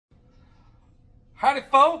Howdy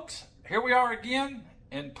folks, here we are again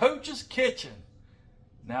in Pooch's kitchen.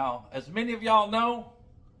 Now, as many of y'all know,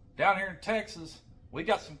 down here in Texas, we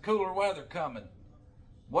got some cooler weather coming.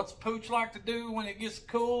 What's Pooch like to do when it gets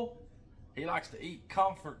cool? He likes to eat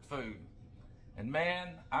comfort food. And man,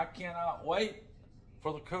 I cannot wait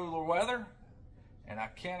for the cooler weather, and I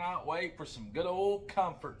cannot wait for some good old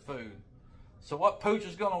comfort food. So what Pooch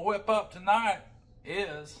is gonna whip up tonight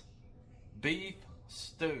is beef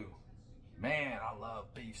stew. Man, I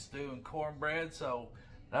love beef stew and cornbread, so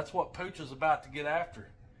that's what Pooch is about to get after.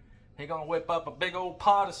 He's gonna whip up a big old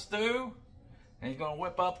pot of stew, and he's gonna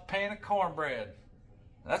whip up a pan of cornbread.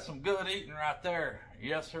 That's some good eating right there.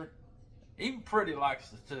 Yes, sir. Even Pretty likes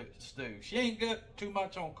the stew. She ain't good too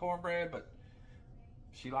much on cornbread, but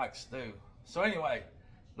she likes stew. So anyway,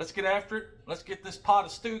 let's get after it. Let's get this pot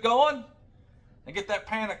of stew going and get that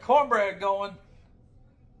pan of cornbread going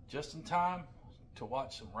just in time to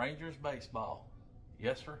watch some Rangers baseball.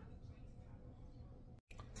 Yes, sir.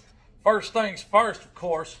 First things first, of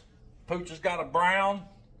course, Pooch has got to brown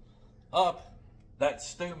up that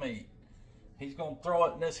stew meat. He's going to throw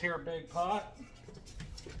it in this here big pot.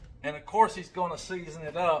 And of course, he's going to season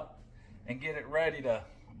it up and get it ready to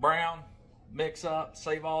brown, mix up,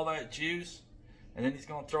 save all that juice. And then he's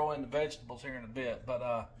going to throw in the vegetables here in a bit.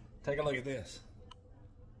 But take a look at this.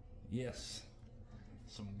 Yes.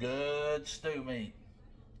 Some good stew meat.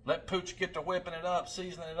 Let Pooch get to whipping it up,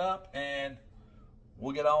 seasoning it up, and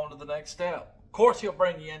we'll get on to the next step. Of course, he'll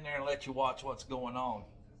bring you in there and let you watch what's going on.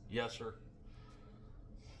 Yes, sir.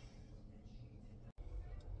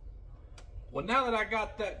 Well, now that I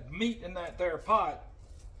got that meat in that there pot,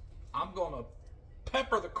 I'm going to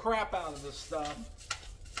pepper the crap out of this stuff.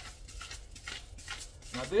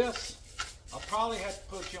 Now this, I'll probably have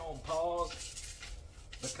to put you on pause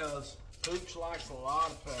because Pooch likes a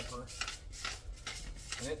lot of pepper,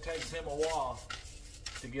 and it takes him a while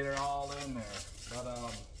to get it all in there.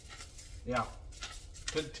 But yeah,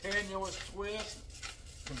 continuous twist,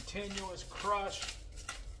 continuous crush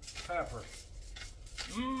pepper.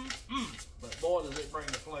 But boy, does it bring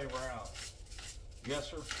the flavor out.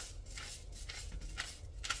 Yes, sir.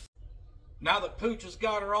 Now that Pooch has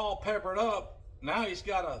got her all peppered up, now he's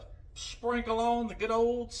got to sprinkle on the good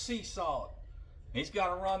old sea salt. He's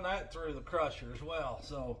got to run that through the crusher as well.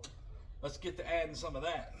 So let's get to adding some of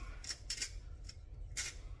that.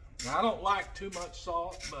 Now I don't like too much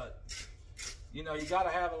salt, but you know, you got to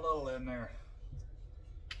have a little in there.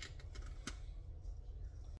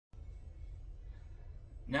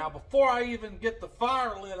 Now before I even get the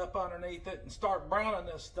fire lit up underneath it and start browning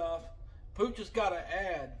this stuff, Pooch has got to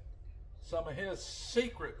add some of his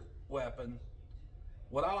secret weapon,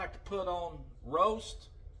 what I like to put on roast,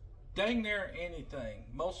 dang near anything,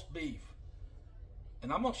 most beef.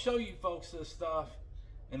 And I'm going to show you folks this stuff,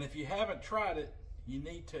 and if you haven't tried it, you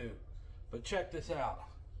need to. But check this out.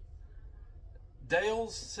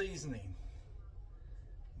 Dale's seasoning.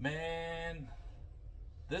 Man,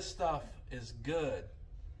 this stuff is good.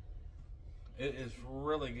 It is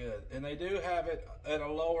really good. And they do have it at a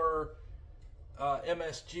lower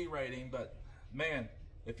MSG rating, but man,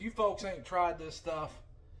 if you folks ain't tried this stuff,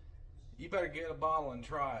 you better get a bottle and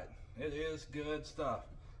try it. It is good stuff.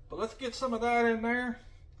 But let's get some of that in there.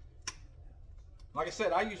 Like I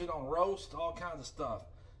said, I use it on roast, all kinds of stuff.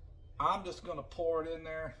 I'm just going to pour it in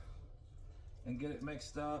there and get it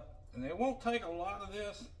mixed up. And it won't take a lot of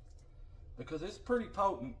this because it's pretty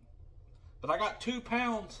potent. But I got 2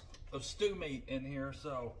 pounds of stew meat in here,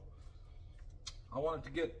 so I want it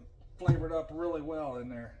to get flavored up really well in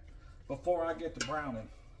there before I get to browning.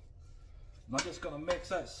 I'm just going to mix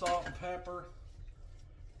that salt and pepper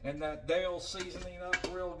and that Dale seasoning up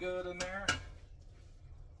real good in there.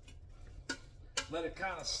 Let it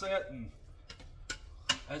kind of set and,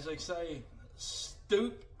 as they say,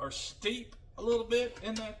 stoop or steep a little bit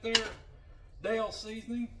in that there Dale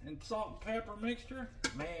seasoning and salt and pepper mixture.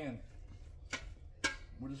 Man,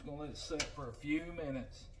 we're just going to let it set for a few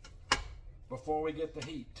minutes before we get the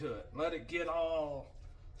heat to it. Let it get all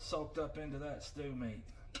soaked up into that stew meat.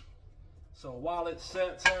 So while it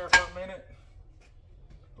sets there for a minute,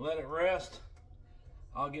 let it rest.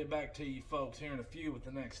 I'll get back to you folks here in a few with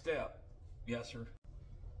the next step. Yes, sir.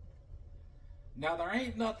 Now there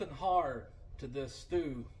ain't nothing hard to this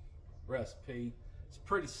stew recipe. It's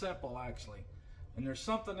pretty simple actually. And there's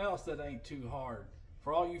something else that ain't too hard.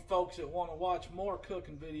 For all you folks that want to watch more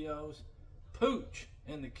cooking videos, Pooch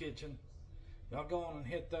in the kitchen, y'all go on and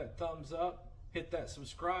hit that thumbs up, hit that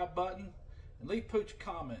subscribe button, and leave Pooch a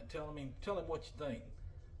comment. Tell him what you think,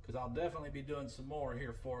 because I'll definitely be doing some more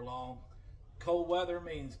here for long. Cold weather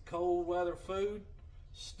means cold weather food.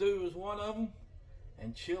 Stew is one of them,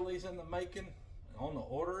 and chili's in the making on the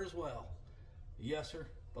order as well. Yes, sir.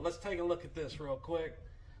 But let's take a look at this real quick.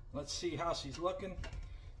 Let's see how she's looking.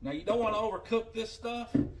 Now, you don't want to overcook this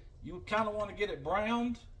stuff. You kind of want to get it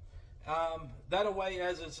browned. That way,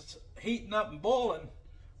 as it's heating up and boiling,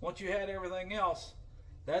 once you had everything else,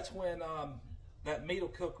 that's when that meat will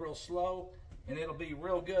cook real slow and it'll be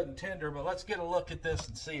real good and tender. But let's get a look at this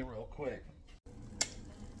and see real quick.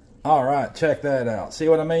 All right, check that out. See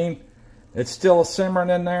what I mean? It's still simmering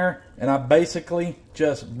in there, and I basically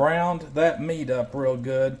just browned that meat up real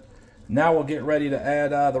good. Now we'll get ready to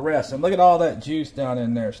add the rest. And look at all that juice down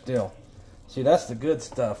in there still. See, that's the good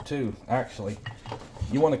stuff too, actually.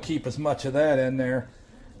 You want to keep as much of that in there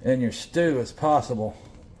in your stew as possible.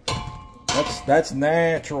 That's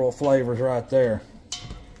natural flavors right there.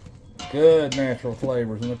 Good natural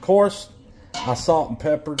flavors. And of course, I salt and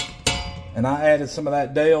peppered, and I added some of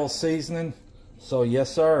that Dale seasoning. So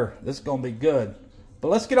yes, sir, this is going to be good. But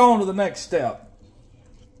let's get on to the next step.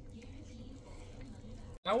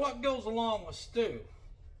 Now, what goes along with stew?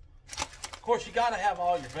 Of course, you got to have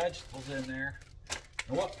all your vegetables in there.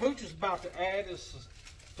 And what Pooch is about to add is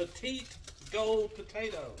petite gold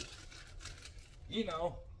potatoes. You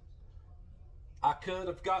know, I could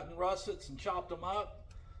have gotten russets and chopped them up,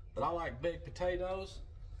 but I like big potatoes.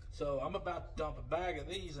 So I'm about to dump a bag of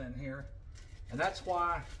these in here. And that's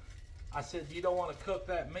why I said you don't want to cook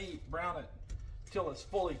that meat, brown it till it's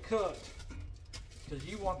fully cooked, because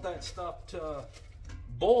you want that stuff to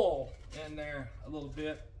boil in there a little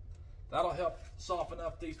bit. That'll help soften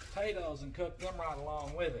up these potatoes and cook them right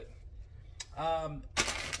along with it. And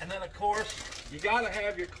then of course, you got to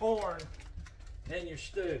have your corn in your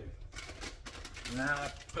stew. Now,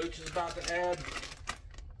 Pooch is about to add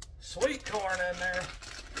sweet corn in there.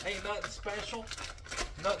 Ain't nothing special.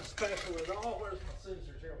 Nothing special at all. Where's my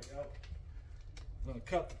scissors? Here we go. I'm going to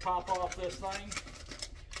cut the top off this thing.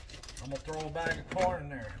 I'm going to throw a bag of corn in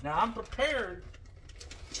there. Now, I'm prepared.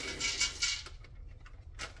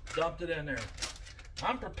 Dumped it in there.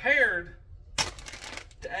 I'm prepared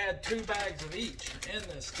to add 2 bags of each in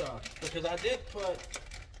this stuff, because I did put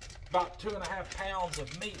about 2.5 pounds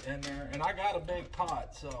of meat in there, and I got a big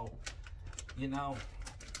pot, so you know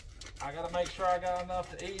I got to make sure I got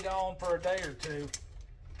enough to eat on for a day or two,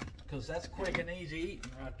 because that's quick and easy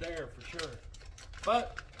eating right there for sure.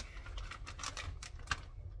 But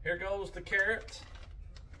here goes the carrots.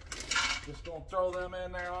 Just gonna throw them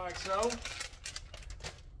in there like so.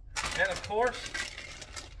 And of course,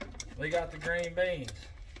 we got the green beans.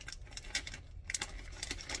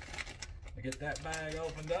 I get that bag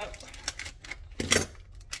opened up.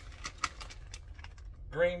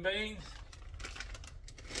 Green beans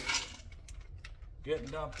getting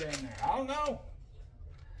dumped in there. I don't know.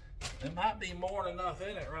 There might be more than enough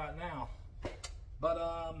in it right now. But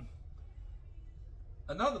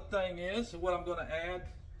another thing is what I'm going to add.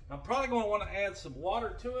 I'm probably going to want to add some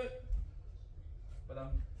water to it, but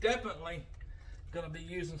I'm definitely going to be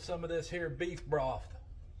using some of this here beef broth.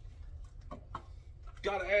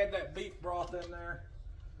 Got to add that beef broth in there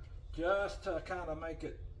just to kind of make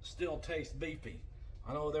it still taste beefy.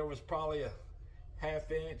 I know there was probably a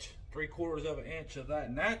 1/2 inch, 3/4 of an inch of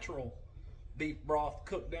that natural beef broth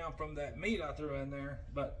cooked down from that meat I threw in there,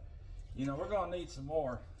 but you know, we're going to need some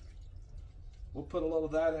more. We'll put a little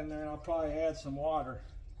of that in there, and I'll probably add some water.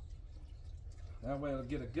 That way it'll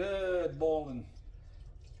get a good boiling.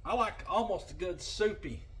 I like almost a good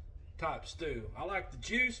soupy type stew. I like the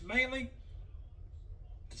juice mainly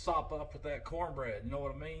to sop up with that cornbread, you know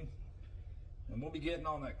what I mean? And we'll be getting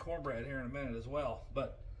on that cornbread here in a minute as well.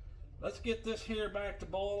 But let's get this here back to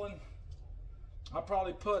boiling. I'll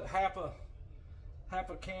probably put half a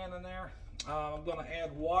can in there. I'm going to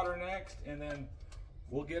add water next, and then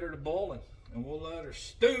we'll get her to boiling, and we'll let her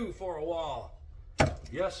stew for a while.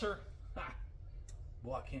 Yes, sir. Ha.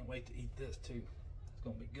 Boy, I can't wait to eat this too. It's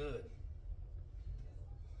going to be good.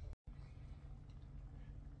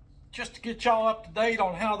 Just to get y'all up to date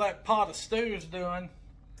on how that pot of stew is doing,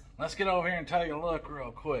 let's get over here and take a look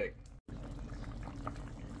real quick.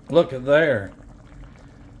 Look at there.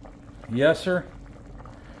 Yes, sir.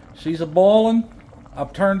 She's a boiling.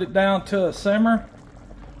 I've turned it down to a simmer.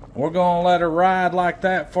 We're going to let her ride like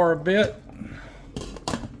that for a bit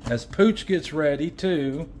as Pooch gets ready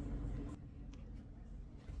to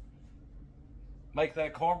make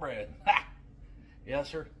that cornbread. Ha! Yes,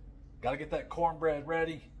 sir. Got to get that cornbread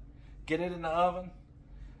ready. Get it in the oven.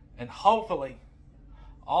 And hopefully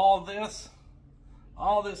all this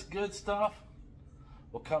good stuff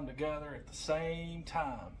will come together at the same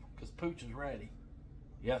time, because Pooch is ready.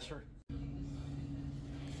 Yes, sir.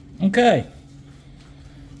 Okay.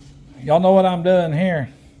 Y'all know what I'm doing here.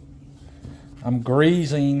 I'm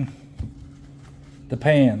greasing the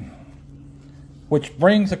pan. Which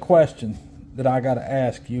brings a question that I got to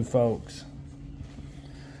ask you folks.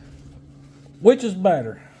 Which is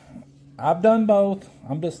better? I've done both.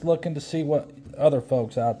 I'm just looking to see what other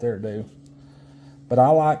folks out there do. But I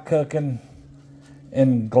like cooking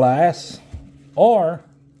in glass or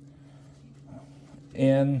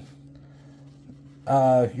in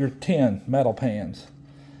your tin metal pans.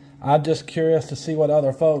 I'm just curious to see what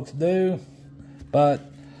other folks do, but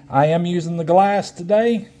I am using the glass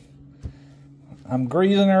today. I'm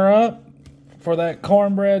greasing her up for that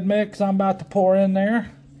cornbread mix I'm about to pour in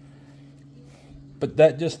there. But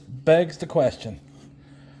that just begs the question.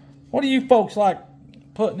 What do you folks like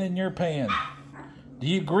putting in your pan? Do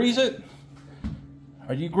you grease it?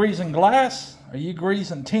 Are you greasing glass? Are you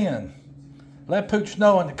greasing tin? Let Pooch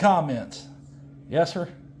know in the comments. Yes, sir?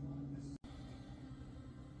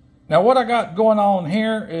 Now what I got going on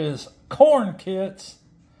here is corn kits.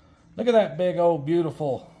 Look at that big old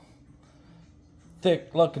beautiful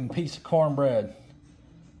thick looking piece of cornbread.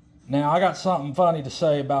 Now I got something funny to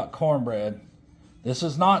say about cornbread. This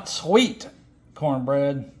is not sweet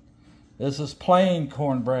cornbread. This is plain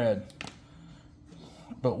cornbread.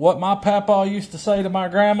 But what my papa used to say to my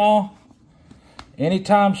grandma,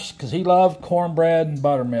 anytime, because he loved cornbread and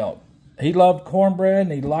buttermilk. He loved cornbread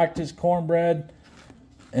and he liked his cornbread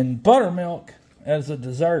and buttermilk as a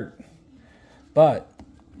dessert. But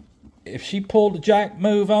if she pulled a jack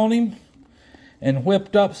move on him and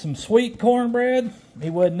whipped up some sweet cornbread,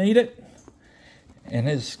 he wouldn't eat it. And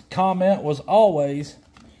his comment was always,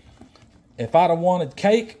 if I'd have wanted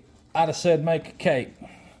cake, I'd have said make a cake.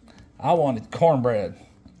 I wanted cornbread.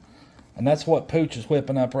 And that's what Pooch is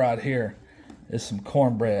whipping up right here, is some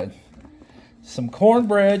cornbread. Some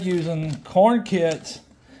cornbread using corn kits,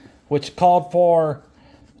 which called for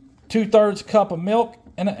 2/3 cup of milk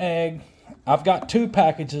and an egg. I've got 2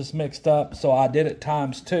 packages mixed up, so I did it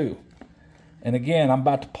times 2. And again, I'm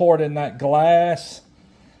about to pour it in that glass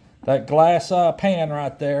pan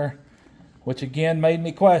right there, which again made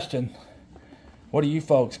me question, what do you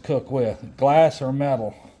folks cook with, glass or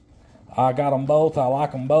metal? I got them both. I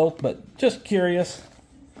like them both, but just curious.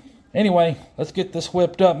 Anyway, let's get this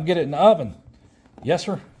whipped up and get it in the oven. Yes,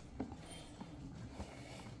 sir?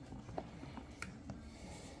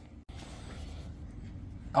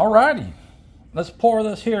 Alrighty. Let's pour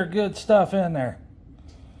this here good stuff in there.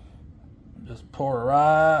 Just pour it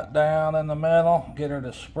right down in the middle. Get her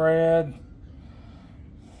to spread.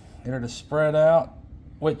 Get her to spread out.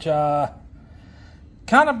 Which kind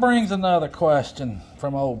of brings another question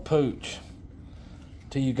from old Pooch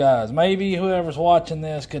to you guys. Maybe whoever's watching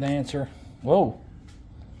this could answer. Whoa.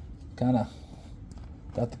 Kind of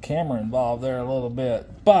got the camera involved there a little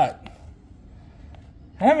bit. But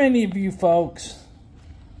how many of you folks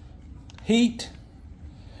heat,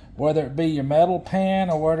 whether it be your metal pan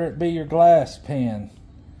or whether it be your glass pan?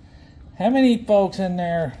 How many folks in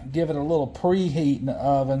there give it a little preheat in the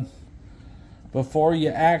oven before you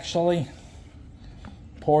actually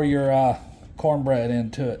pour your cornbread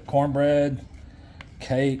into it? Cornbread,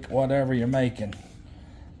 cake, whatever you're making.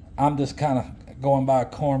 I'm just kind of going by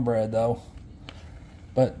cornbread though.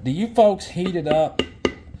 But do you folks heat it up?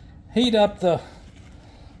 Heat up the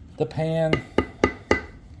pan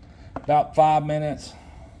about 5 minutes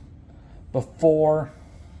before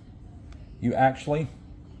you actually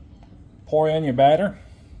pour in your batter?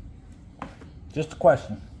 Just a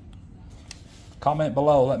question. Comment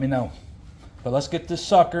below, let me know. But let's get this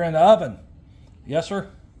sucker in the oven. Yes, sir?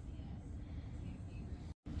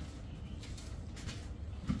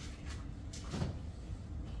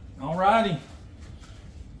 Alrighty.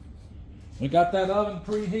 We got that oven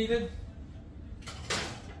preheated.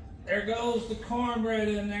 There goes the cornbread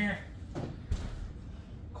in there.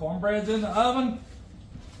 Cornbread's in the oven.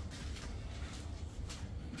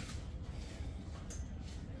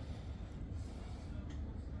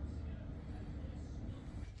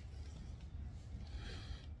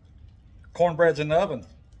 Cornbread's in the oven.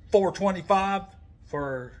 425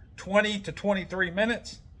 for 20 to 23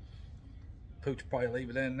 minutes. Pooch probably leave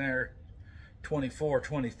it in there 24,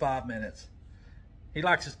 25 minutes. He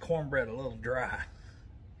likes his cornbread a little dry.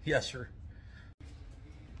 Yes, sir.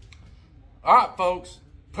 All right, folks.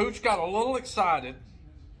 Pooch got a little excited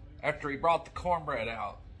after he brought the cornbread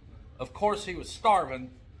out. Of course, he was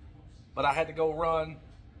starving, but I had to go run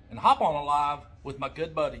and hop on a live with my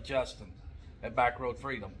good buddy Justin at Back Road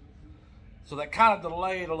Freedom. So that kind of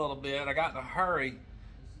delayed a little bit. I got in a hurry,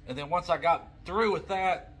 and then once I got through with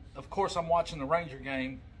that, of course, I'm watching the Ranger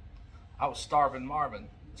game. I was starving Marvin.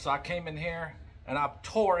 So I came in here and I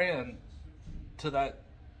tore in to that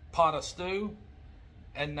pot of stew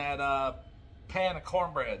and that pan of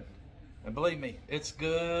cornbread. And believe me, it's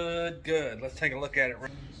good, good. Let's take a look at it.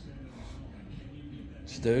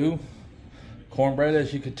 Stew, cornbread,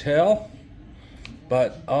 as you could tell.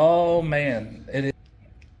 But, oh man, it is.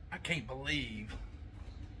 I can't believe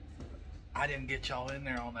I didn't get y'all in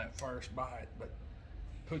there on that first bite, but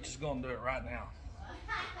Pooch is gonna do it right now.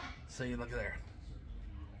 See, look at there.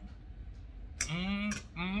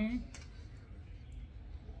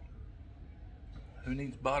 Who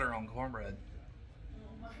needs butter on cornbread?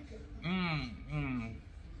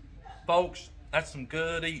 Folks, that's some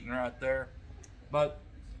good eating right there. But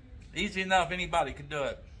easy enough, anybody can do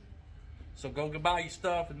it. So go buy your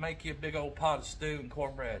stuff and make you a big old pot of stew and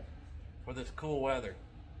cornbread for this cool weather.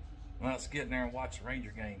 Let's get in there and watch the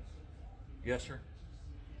Ranger game. Yes, sir.